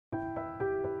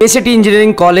KCT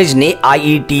engineering college ने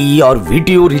IETE और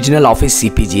VTU regional office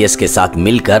CPGS के साथ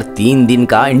मिलकर 3 दिन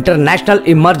का international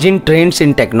emerging trends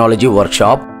in technology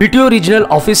workshop VTU regional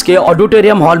office के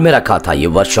ऑडिटोरियम हॉल में रखा था। ये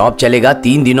वर्कशॉप चलेगा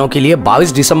 3 दिनों के लिए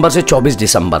 22 दिसंबर से 24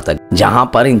 दिसंबर तक, जहां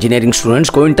पर इंजीनियरिंग स्टूडेंट्स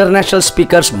को इंटरनेशनल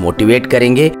स्पीकर्स मोटिवेट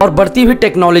करेंगे और बढ़ती हुई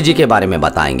टेक्नोलॉजी के बारे में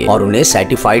बताएंगे और उन्हें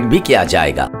सर्टिफाइड भी किया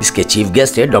जाएगा। इसके चीफ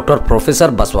गेस्ट है doctor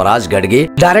professor Basavaraj Gadge,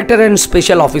 director and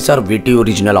special officer VTU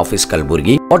regional office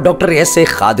Kalaburagi, और doctor S.A.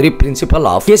 Qadri, principle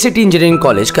of KCT engineering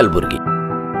college Kalaburagi.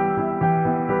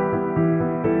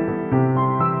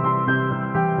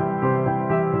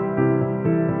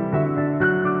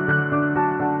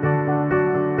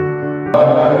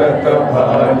 Bharat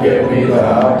भाग्य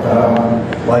विधाता,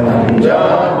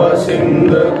 पंजाब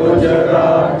सिंध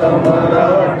गुजरात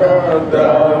मराठा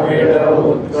द्राविड़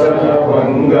उत्कल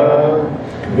बंगा,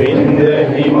 विंध्य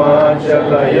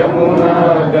हिमाचल यमुना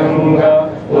गंगा,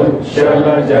 उच्चल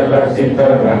जलधि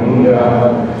तरंगा।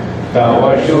 तव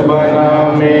शुभ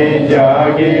नामे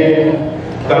जागे,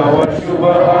 तव शुभ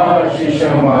आशीष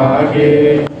मागे,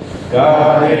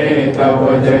 गाहे तव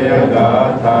जय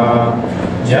गाथा।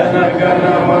 जन गण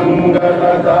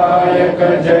मंगलदायक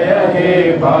जय हे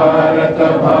भारत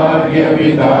भाग्य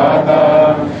विधाता।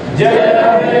 जय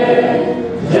हे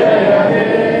जय हे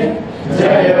जय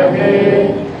हे जय हे।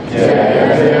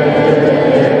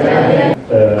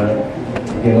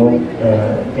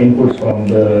 Inputs from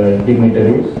the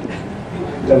dignitaries.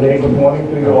 A very good morning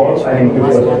to you all. Thank you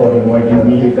first for inviting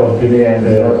me today and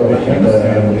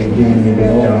giving me the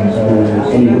chance to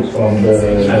see from the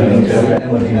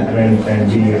emerging trends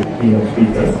and be a keynote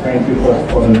speaker. Thank you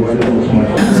first for inviting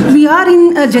us. We are in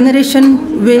a generation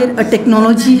where a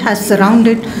technology has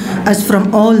surrounded us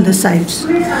from all the sides.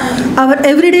 Our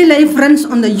everyday life runs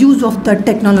on the use of the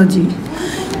technology.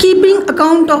 Keeping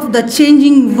account of the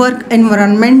changing work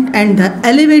environment and the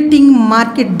elevating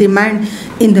market demand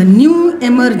in the new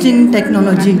emerging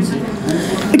technologies,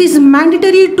 it is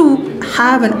mandatory to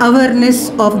have an awareness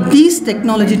of these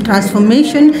technology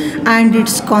transformation and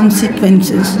its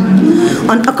consequences.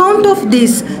 On account of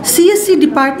this, CSC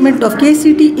Department of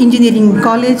KCT Engineering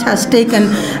College has taken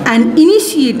an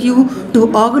initiative to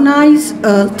organize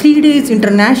a 3-day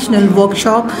international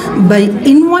workshop by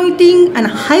inviting an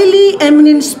highly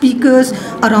eminent speakers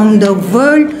around the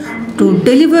world to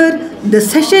deliver the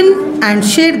session and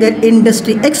share their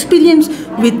industry experience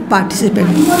with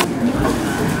participants.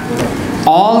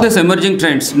 All these emerging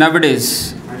trends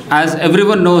nowadays, as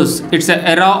everyone knows, it's an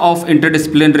era of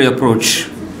interdisciplinary approach.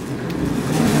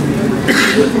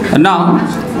 Now,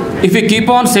 if we keep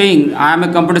on saying, I am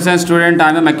a computer science student, I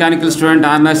am a mechanical student,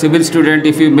 I am a civil student,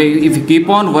 if you keep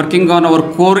on working on our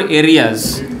core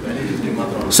areas,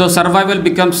 so survival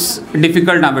becomes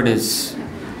difficult nowadays.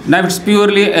 Now it's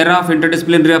purely era of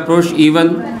interdisciplinary approach.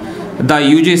 Even the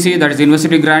UGC, that is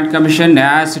University Grant Commission,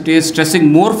 as it is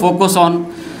stressing more focus on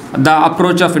the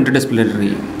approach of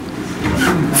interdisciplinary.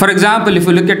 For example, if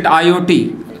you look at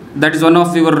IoT, that is one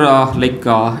of your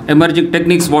emerging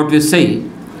techniques. What we say,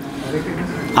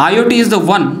 IoT is the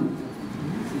one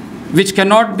which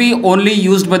cannot be only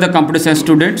used by the computer science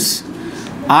students.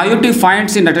 IoT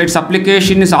finds in its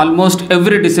application is almost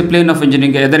every discipline of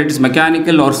engineering, either it is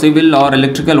mechanical or civil or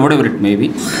electrical, whatever it may be.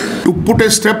 To put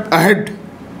a step ahead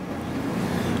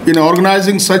in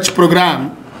organizing such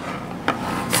program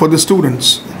for the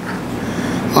students.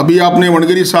 अभी आपने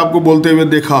वनगिरी साहब को बोलते हुए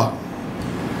देखा,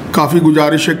 काफ़ी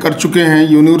गुजारिशें कर चुके हैं,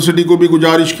 यूनिवर्सिटी को भी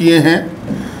गुजारिश किए हैं,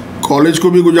 कॉलेज को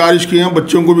भी गुजारिश किए हैं,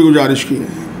 बच्चों को भी गुजारिश किए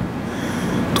हैं।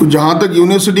 तो जहाँ तक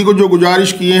यूनिवर्सिटी को जो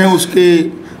गुजारिश किए हैं उसके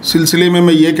सिलसिले में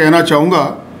मैं ये कहना चाहूँगा,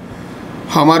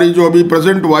 हमारी जो अभी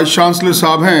प्रेजेंट वाइस चांसलर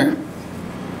साहब हैं,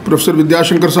 प्रोफेसर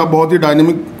विद्याशंकर साहब बहुत ही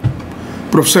डायनेमिक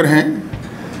प्रोफेसर हैं,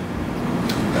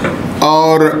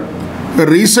 और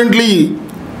रिसेंटली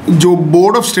जो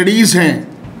बोर्ड ऑफ स्टडीज़ हैं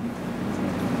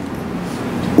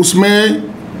उसमें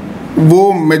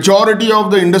वो majority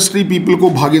of the industry people को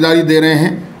भागीदारी दे रहे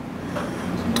हैं।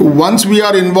 तो once we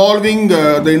are involving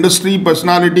the industry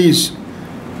personalities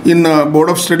in board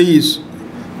of studies,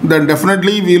 then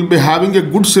definitely we will be having a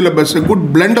good syllabus, a good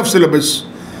blend of syllabus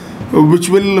which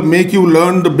will make you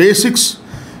learn the basics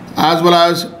as well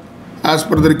as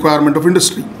per the requirement of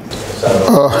industry.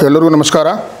 Hello,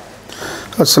 namaskara.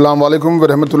 Assalamu alaikum wa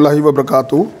rahmatullahi wa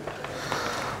barakatuh.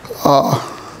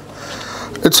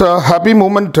 It's a happy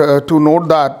moment to note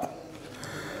that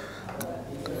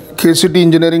KCT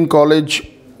Engineering College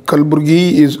Kalaburagi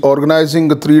is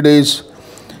organizing a 3 days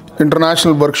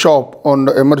international workshop on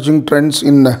emerging trends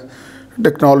in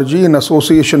technology in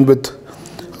association with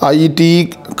IETE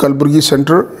Kalaburagi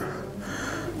Center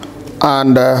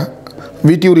and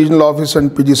VTU Regional Office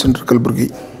and PG Center Kalaburagi.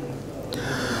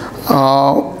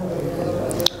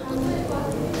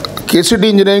 KCT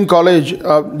engineering college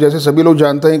जैसे सभी लोग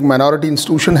जानते हैं एक minority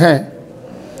institution है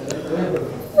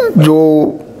जो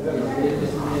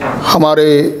हमारे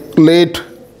late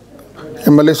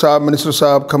MLA साहब, मिनिस्टर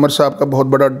साहब, खमर साहब का बहुत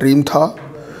बड़ा ड्रीम था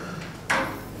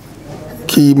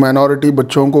कि माइनॉरिटी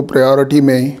बच्चों को प्रायोरिटी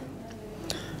में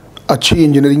अच्छी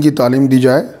इंजीनियरिंग की तालीम दी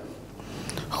जाए।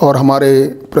 और हमारे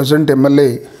present MLA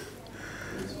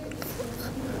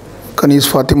Kaneez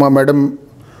Fatima madam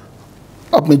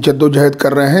अपनी जद्दोजहद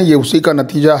कर रहे हैं। ये उसी का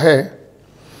नतीजा है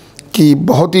कि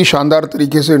बहुत ही शानदार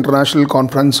तरीके से इंटरनेशनल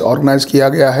कॉन्फ्रेंस ऑर्गेनाइज़ किया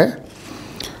गया है।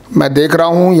 मैं देख रहा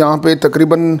हूँ यहाँ पे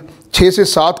तकरीबन 6 से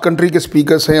 7 कंट्री के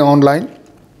स्पीकर्स हैं ऑनलाइन।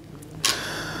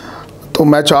 तो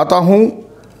मैं चाहता हूँ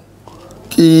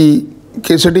कि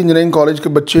केसीटी इंजीनियरिंग कॉलेज के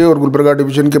बच्चे और गुलबर्गा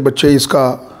डिवीज़न के बच्चे इसका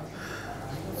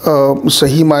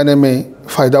सही मायने में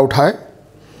फ़ायदा उठाए।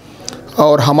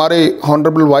 और हमारे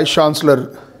honourable vice chancellor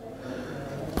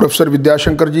professor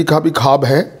Vidyashankar जी का भी ख्वाब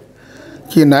है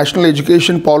कि नेशनल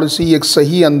एजुकेशन पॉलिसी एक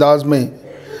सही अंदाज में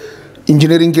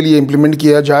इंजीनियरिंग के लिए इम्प्लीमेंट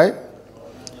किया जाए।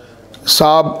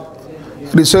 साहब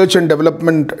research and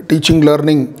development, teaching,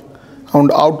 learning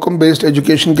और आउटकम बेस्ड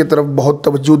एजुकेशन की तरफ बहुत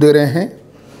तवज्जो दे रहे हैं।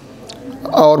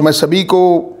 और मैं सभी को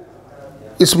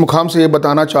इस मुकाम से ये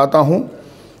बताना चाहता हूँ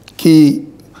कि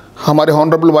हमारे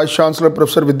honourable vice chancellor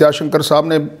professor Vidyashankar साहब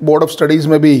ने बोर्ड ऑफ स्टडीज़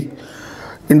में भी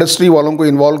इंडस्ट्री वालों को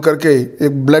इन्वॉल्व करके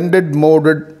एक ब्लेंडेड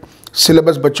मोडेड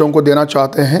सिलेबस बच्चों को देना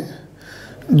चाहते हैं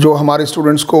जो हमारे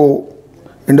स्टूडेंट्स को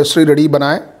इंडस्ट्री रेडी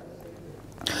बनाए।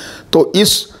 तो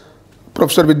इस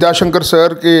प्रोफेसर विद्याशंकर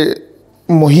सर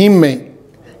के मुहिम में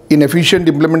इन efficient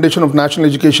implementation of national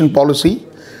education policy,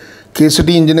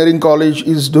 KCT engineering college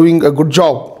is doing a good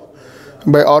job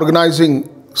by organizing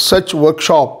such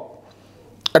workshop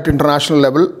at international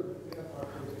level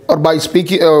or by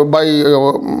speaking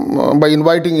by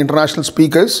inviting international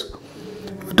speakers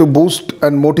to boost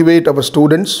and motivate our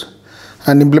students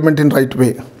and implement in right way.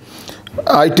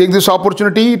 I take this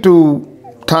opportunity to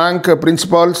thank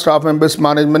principal, staff members,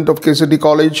 management of KCT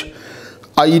College,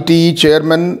 IETE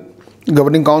chairman,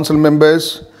 governing council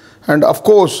members, and of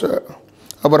course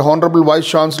our honorable vice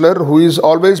chancellor, who is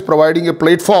always providing a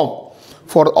platform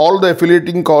for all the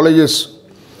affiliating colleges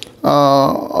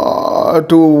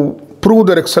to prove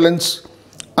their excellence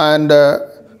and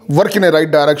work in a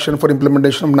right direction for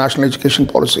implementation of national education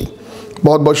policy.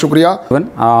 बहुत बहुत शुक्रिया।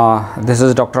 This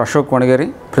is Dr. Ashok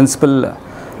Vanagiri, Principal,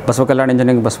 Basava Kalyan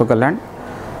Engineering, Basava Kalyan.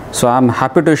 So I am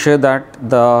happy to share that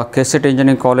the KCT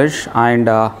Engineering College and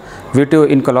VTU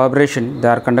in collaboration, they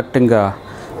are conducting a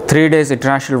 3 days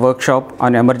international workshop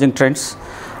on emerging trends,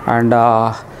 and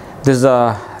this is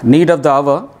the need of the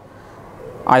hour.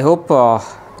 I hope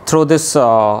through this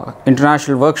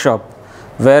international workshop,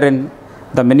 wherein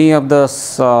the many of the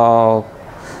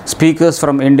speakers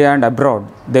from India and abroad,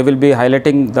 they will be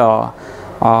highlighting the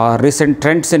recent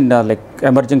trends in like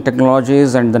emerging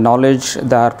technologies and the knowledge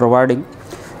they are providing.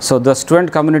 So the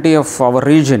student community of our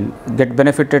region get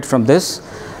benefited from this.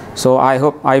 So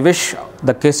I wish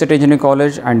the KCT Engineering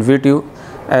College and VTU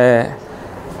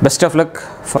best of luck.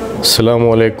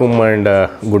 Assalamu alaikum and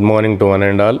good morning to one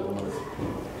and all.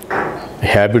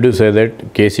 Happy to say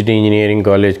that KCT Engineering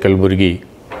College Kalaburagi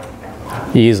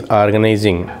is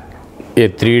organizing a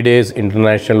 3 days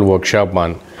international workshop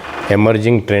on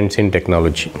emerging trends in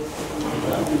technology.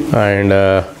 And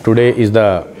today is the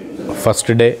first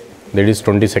day, that is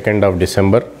 22nd of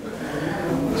December.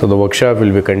 So the workshop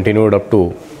will be continued up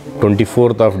to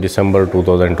 24th of December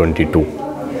 2022.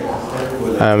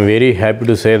 I am very happy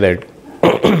to say that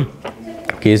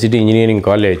KCT Engineering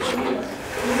College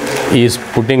is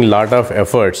putting lot of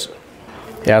efforts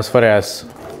as far as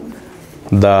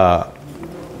the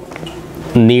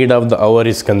need of the hour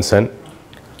is concerned.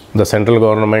 The central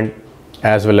government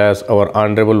as well as our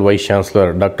Honorable Vice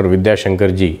Chancellor Dr.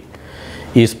 Vidyashankar ji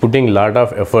is putting lot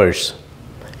of efforts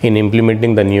in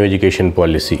implementing the new education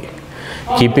policy.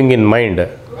 Keeping in mind,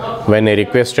 when I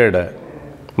requested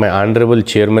my Honorable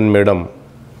Chairman Madam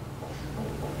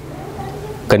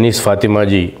Kaniz Fatima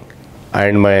ji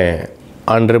and my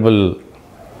Honorable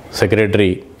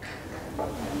Secretary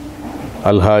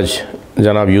Alhaj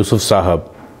Janab Yusuf Sahab,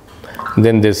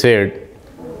 then they said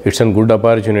it's a good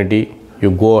opportunity,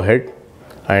 you go ahead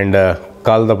and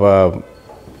call the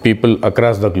people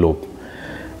across the globe.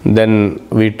 Then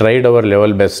we tried our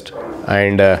level best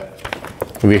and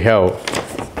we have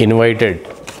invited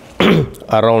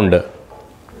around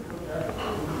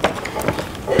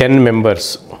 10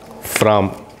 members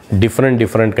from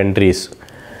different countries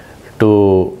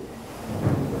to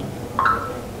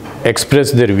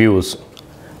express their views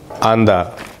on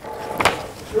the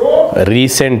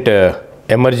recent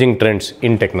emerging trends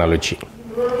in technology.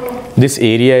 This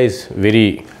area is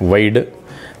very wide,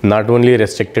 not only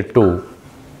restricted to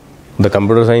the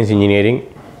computer science engineering,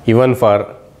 even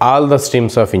for all the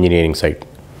streams of engineering side.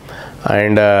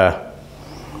 And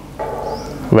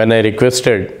when I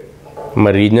requested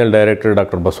my regional director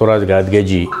Dr. Basuraj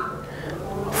Gadgeji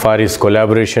for his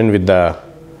collaboration with the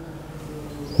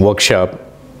workshop,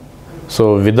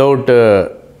 so without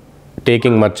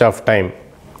taking much of time,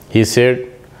 he said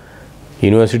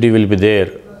university will be there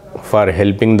for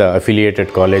helping the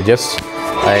affiliated colleges,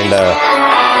 and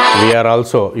you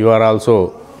are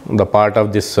also the part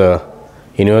of this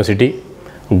university.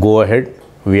 Go ahead,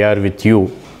 we are with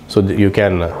you, so that you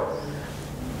can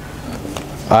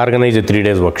organize a 3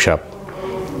 days workshop.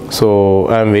 So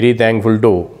I am very thankful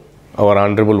to our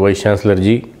Honorable Vice Chancellor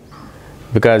Ji,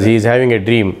 because he is having a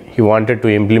dream. He wanted to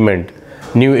implement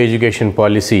new education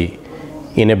policy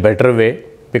in a better way,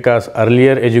 because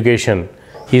earlier education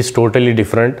is totally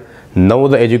different. Now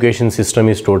the education system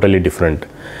is totally different.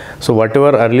 So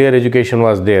whatever earlier education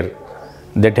was there,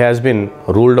 that has been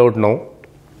ruled out now.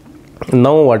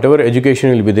 Now whatever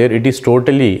education will be there, it is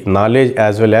totally knowledge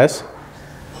as well as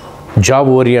job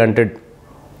oriented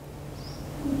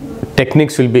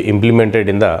techniques will be implemented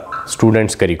in the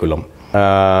students' curriculum.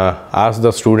 Ask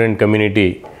the student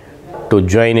community to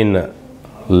join in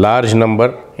large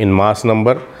number, in mass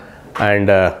number, and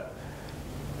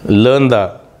learn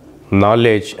the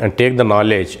knowledge and take the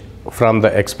knowledge from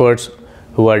the experts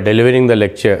who are delivering the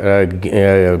lecture,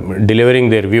 delivering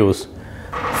their views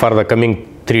for the coming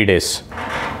 3 days.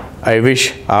 I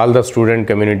wish all the student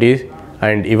communities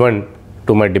and even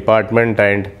to my department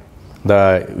and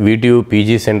the VTU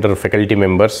PG Center faculty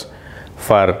members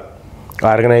for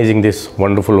organizing this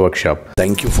wonderful workshop.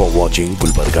 Thank you for watching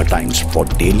Gulbarga Times. For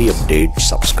daily updates,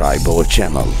 subscribe our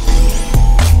channel.